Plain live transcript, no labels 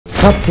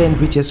Top 10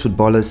 Richest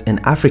Footballers in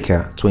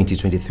Africa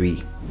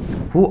 2023.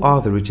 Who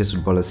are the richest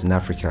footballers in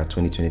Africa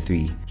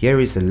 2023? Here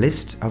is a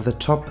list of the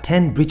top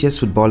 10 richest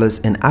footballers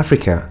in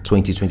Africa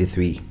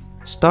 2023.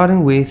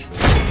 Starting with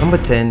number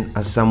 10,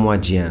 Asamoah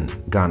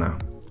Gyan, Ghana.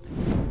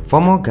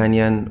 Former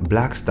Ghanaian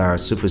Black Star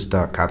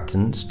superstar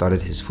captain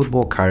started his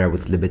football career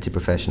with Liberty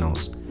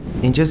Professionals.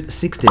 In just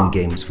 16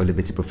 games for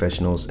Liberty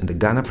Professionals in the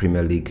Ghana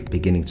Premier League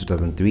beginning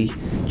 2003,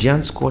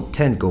 Gyan scored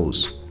 10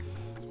 goals.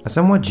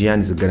 Asamoah Gyan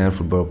is a Ghanaian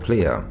football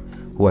player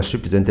who has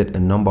represented a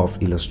number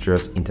of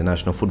illustrious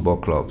international football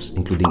clubs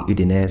including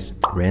Udinese,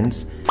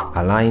 Rennes,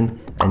 Align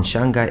and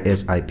Shanghai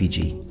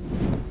SIPG.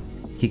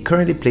 He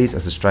currently plays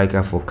as a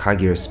striker for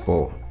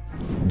Kayserispor.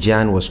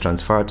 Gyan was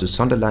transferred to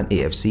Sunderland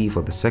AFC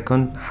for the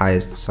second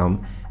highest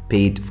sum,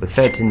 paid for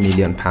 £13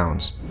 million,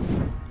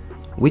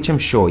 which I'm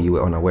sure you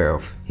were unaware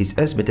of. His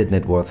estimated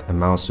net worth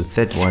amounts to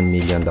 $31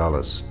 million.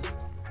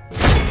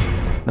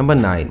 Number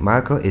 9,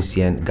 Michael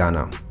Essien,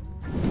 Ghana.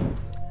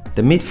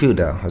 The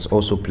midfielder has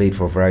also played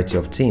for a variety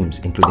of teams,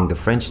 including the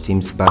French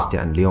teams Bastia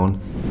and Lyon,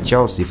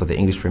 Chelsea for the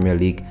English Premier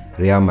League,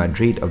 Real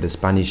Madrid of the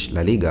Spanish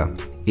La Liga,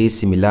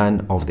 AC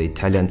Milan of the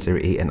Italian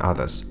Serie A and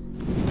others.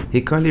 He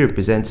currently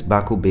represents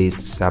Baku-based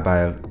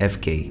Sabile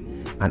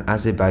FK, an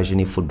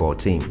Azerbaijani football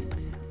team.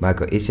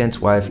 Michael Essien's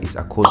wife is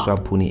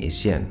Akosua Puni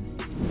Essien.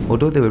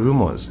 Although there were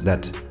rumors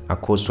that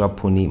Akosua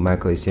Puni,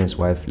 Michael Essien's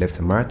wife, left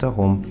her marital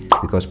home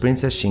because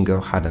Princess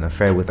Shingo had an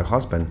affair with her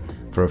husband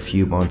for a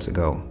few months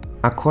ago.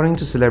 According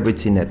to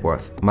Celebrity Net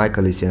Worth,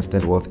 Michael Essien's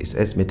net worth is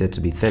estimated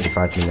to be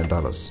 $35 million.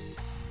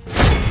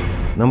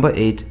 Number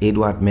 8,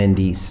 Edouard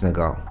Mendy,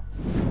 Senegal.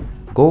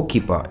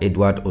 Goalkeeper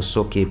Edouard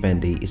Osoke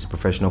Mendy is a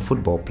professional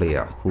football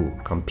player who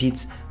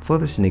competes for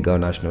the Senegal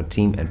national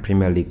team and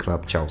Premier League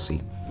club Chelsea.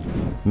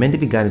 Mendy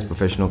began his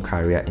professional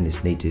career in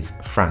his native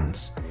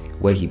France,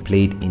 where he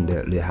played in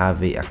the Le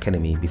Havre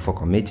Academy before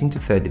committing to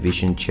 3rd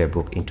Division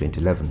Cherbourg in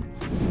 2011.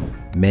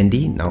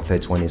 Mendy, now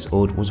 31 years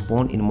old, was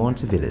born in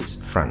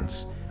Montevilles,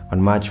 France,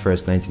 on March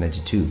 1,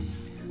 1992.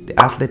 The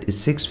athlete is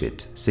 6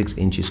 feet 6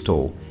 inches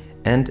tall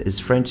and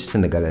is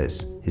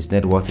French-Senegalese. His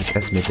net worth is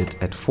estimated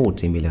at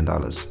 $40 million.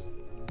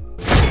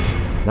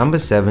 Number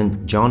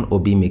 7, John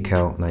Obi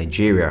Mikel,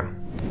 Nigeria.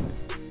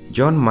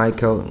 John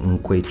Michael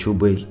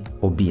Nkwechukwu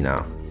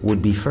Obinna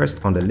would be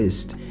first on the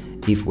list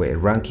if we're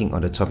ranking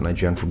on the top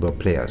Nigerian football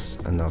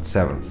players and not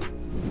 7th.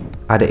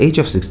 At the age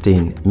of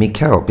 16,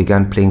 Mikel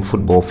began playing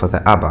football for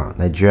the ABA,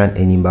 Nigerian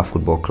Enyimba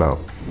Football Club.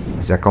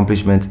 His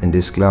accomplishments in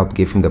this club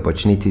gave him the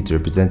opportunity to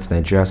represent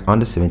Nigeria's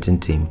under-17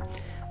 team.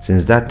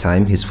 Since that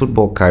time, his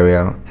football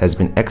career has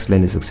been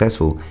excellently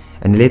successful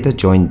and he later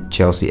joined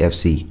Chelsea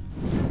FC.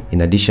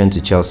 In addition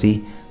to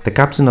Chelsea, the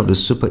captain of the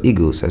Super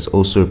Eagles has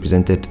also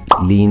represented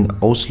Lyn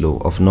Oslo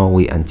of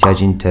Norway and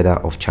Tianjin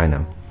Teda of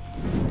China.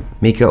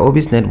 Mikel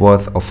Obi's net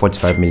worth of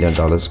 $45 million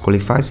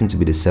qualifies him to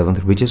be the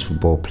 7th richest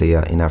football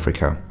player in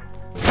Africa.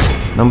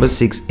 Number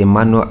 6,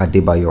 Emmanuel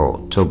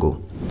Adebayor,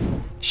 Togo.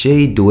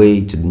 Shea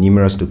due to the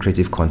numerous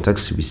lucrative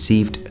contacts he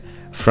received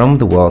from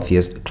the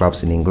wealthiest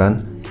clubs in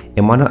England,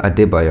 Emmanuel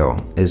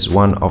Adebayor is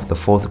one of the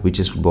 4th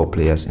richest football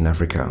players in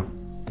Africa.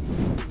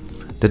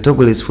 The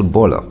Togolese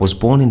footballer was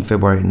born in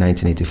February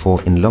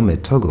 1984 in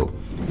Lomé, Togo.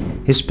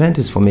 He spent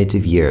his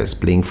formative years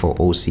playing for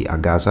OC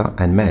Agaza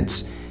and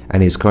Metz,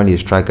 and is currently a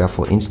striker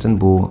for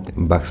Istanbul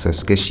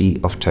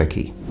Başakşehir of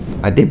Turkey.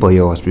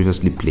 Adebayor has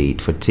previously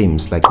played for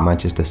teams like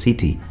Manchester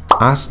City,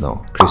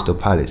 Arsenal, Crystal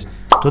Palace,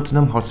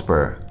 Tottenham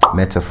Hotspur,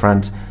 Meta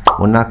France,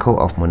 Monaco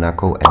of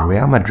Monaco and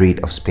Real Madrid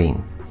of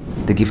Spain.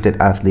 The gifted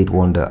athlete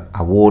won the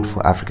award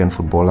for African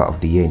Footballer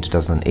of the Year in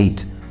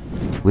 2008.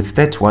 With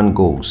 31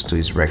 goals to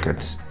his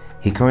records,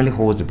 he currently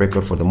holds the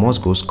record for the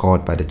most goals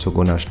scored by the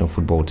Togo national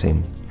football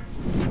team.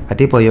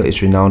 Adebayor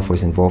is renowned for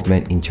his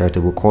involvement in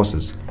charitable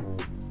causes.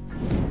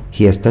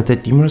 He has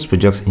started numerous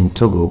projects in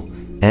Togo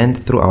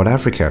and throughout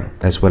Africa,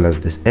 as well as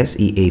the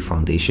SEA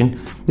Foundation,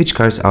 which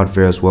carries out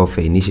various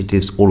welfare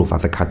initiatives all over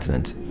the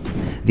continent.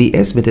 The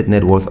estimated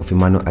net worth of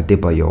Emmanuel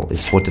Adebayor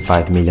is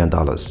 $45 million.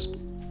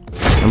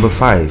 Number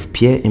 5,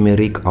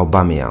 Pierre-Emerick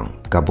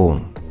Aubameyang,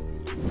 Gabon.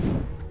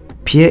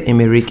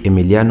 Pierre-Emerick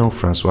Emiliano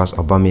François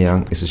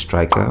Aubameyang is a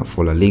striker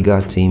for La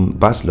Liga team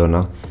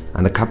Barcelona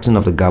and the captain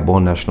of the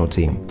Gabon national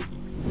team.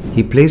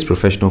 He plays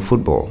professional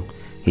football.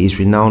 He is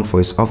renowned for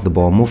his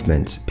off-the-ball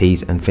movement,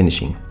 pace and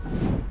finishing.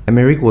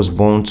 Emerick was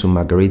born to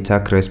Margarita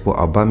Crespo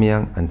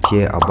Aubameyang and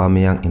Pierre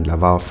Aubameyang in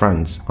Laval,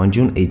 France on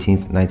June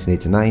 18,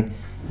 1989,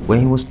 when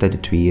he was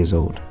 33 years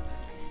old.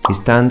 He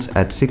stands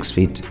at 6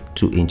 feet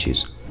 2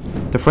 inches.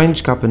 The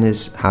French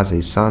Caponese has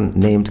a son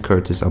named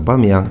Curtis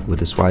Aubameyang with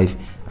his wife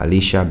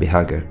Alicia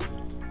Behager.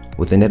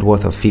 With a net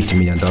worth of $50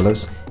 million,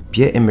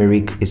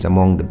 Pierre-Emerick is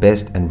among the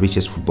best and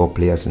richest football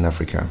players in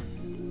Africa.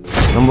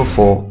 Number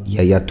 4,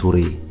 Yaya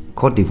Touré,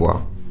 Côte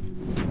d'Ivoire.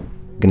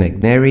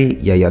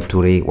 Gnagneri Yaya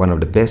Touré, one of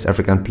the best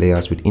African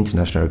players with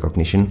international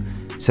recognition,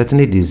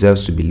 certainly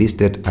deserves to be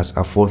listed as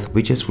our 4th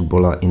richest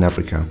footballer in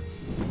Africa.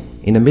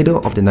 In the middle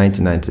of the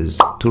 1990s,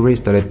 Touré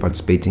started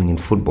participating in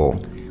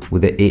football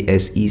with the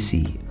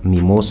ASEC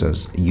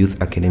Mimosas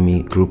Youth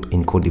Academy group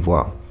in Côte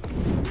d'Ivoire.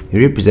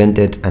 He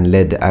represented and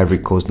led the Ivory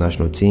Coast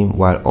national team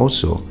while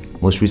also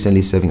most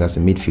recently serving as a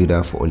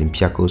midfielder for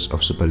Olympiacos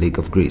of Super League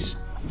of Greece.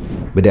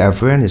 But the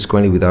Ivorian is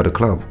currently without a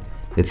club.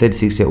 The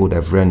 36-year-old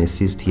Ivorian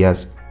insists he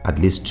has at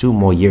least 2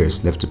 more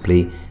years left to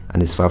play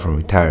and is far from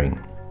retiring.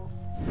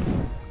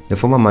 The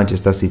former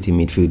Manchester City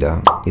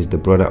midfielder is the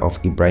brother of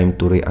Ibrahim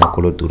Touré and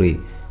Kolo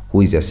Touré,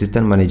 who is the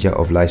assistant manager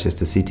of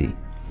Leicester City.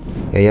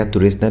 Yaya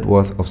Touré's net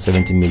worth of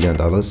 $70 million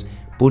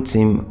puts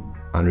him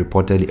on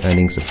reportedly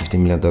earnings of $15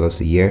 million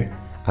a year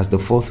as the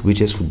 4th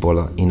richest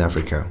footballer in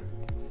Africa.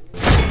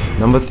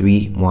 Number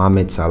 3.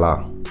 Mohamed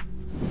Salah.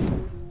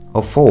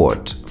 A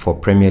forward for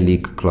Premier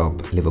League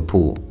club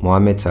Liverpool,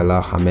 Mohamed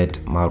Salah Hamed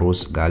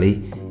Marouz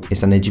Ghali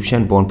is an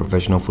Egyptian-born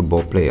professional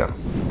football player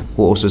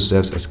who also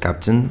serves as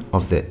captain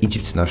of the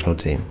Egypt national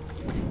team.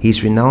 He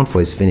is renowned for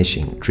his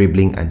finishing,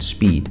 dribbling and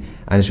speed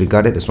and is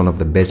regarded as one of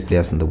the best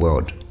players in the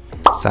world.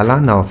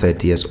 Salah, now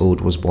 30 years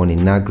old, was born in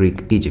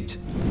Nagreg, Egypt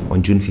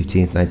on June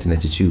 15,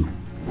 1992.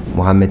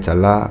 Mohamed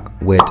Salah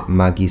wed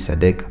Maggie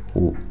Sadek,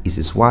 who is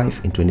his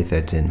wife, in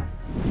 2013.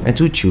 And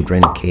 2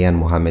 children, Kayan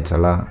Mohamed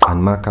Salah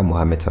and Maka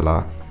Mohamed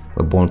Salah,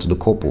 were born to the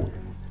couple.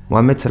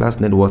 Mohamed Salah's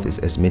net worth is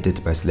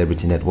estimated by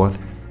Celebrity Net Worth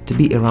to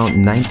be around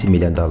 $90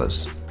 million.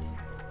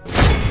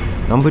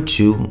 Number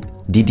 2.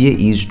 Didier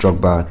Yves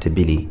Drogba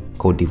Tebili,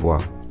 Côte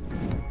d'Ivoire.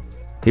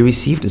 He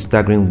received a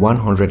staggering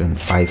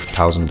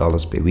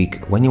 $105,000 per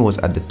week when he was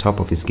at the top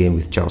of his game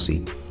with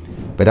Chelsea,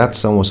 but that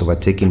sum was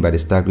overtaken by the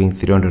staggering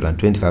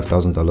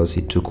 $325,000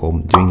 he took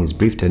home during his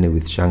brief tenure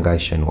with Shanghai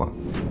Shenhua.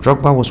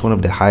 Drogba was one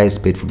of the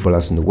highest paid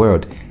footballers in the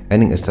world,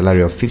 earning a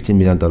salary of $15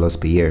 million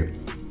per year.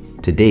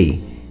 Today,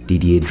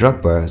 Didier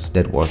Drogba's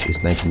net worth is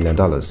 $90 million.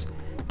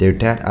 The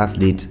retired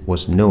athlete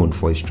was known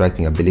for his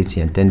striking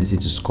ability and tendency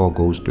to score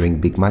goals during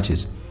big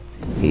matches.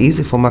 He is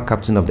a former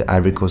captain of the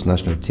Ivory Coast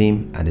national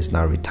team and is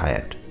now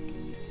retired.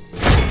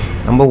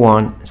 Number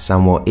 1.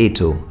 Samuel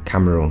Eto'o,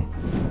 Cameroon.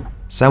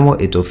 Samuel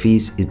Eto'o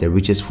Fils is the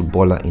richest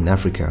footballer in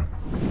Africa.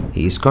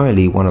 He is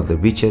currently one of the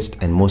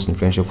richest and most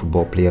influential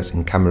football players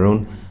in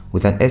Cameroon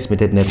with an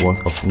estimated net worth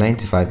of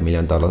 $95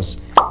 million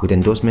with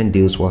endorsement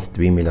deals worth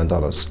 $3 million.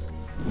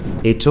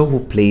 Eto'o, who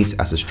plays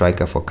as a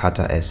striker for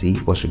Qatar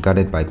SC, was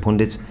regarded by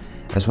pundits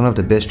as one of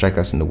the best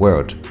strikers in the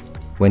world,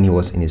 when he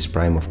was in his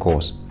prime of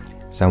course.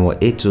 Samuel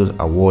Eto'o's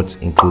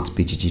awards include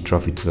PGG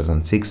Trophy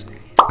 2006,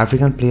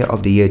 African Player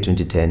of the Year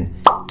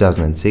 2010,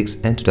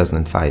 2006 and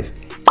 2005,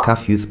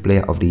 CAF Youth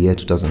Player of the Year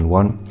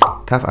 2001,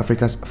 CAF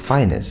Africa's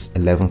Finest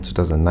 11th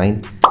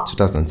 2009,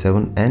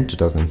 2007 and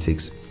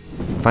 2006.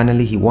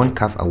 Finally, he won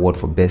CAF Award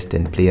for Best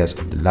 10 Players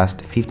of the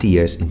last 50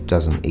 years in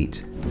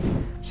 2008.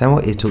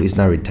 Samuel Eto'o is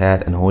now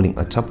retired and holding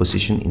a top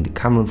position in the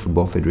Cameroon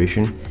Football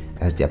Federation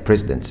as their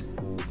president.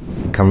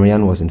 The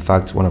Cameroonian was in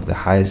fact one of the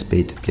highest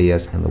paid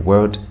players in the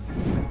world,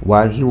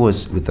 while he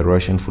was with the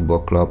Russian football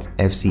club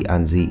FC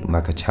Anzi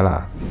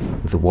Makachala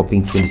with a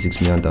whopping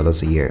 $26 million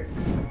a year.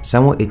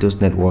 Samuel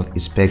Eto'o's net worth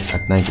is pegged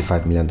at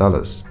 $95 million.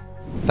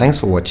 Thanks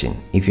for watching.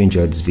 If you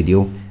enjoyed this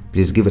video,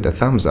 please give it a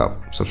thumbs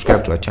up,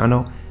 subscribe to our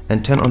channel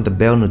and turn on the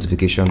bell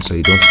notification so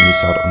you don't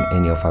miss out on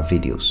any of our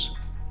videos.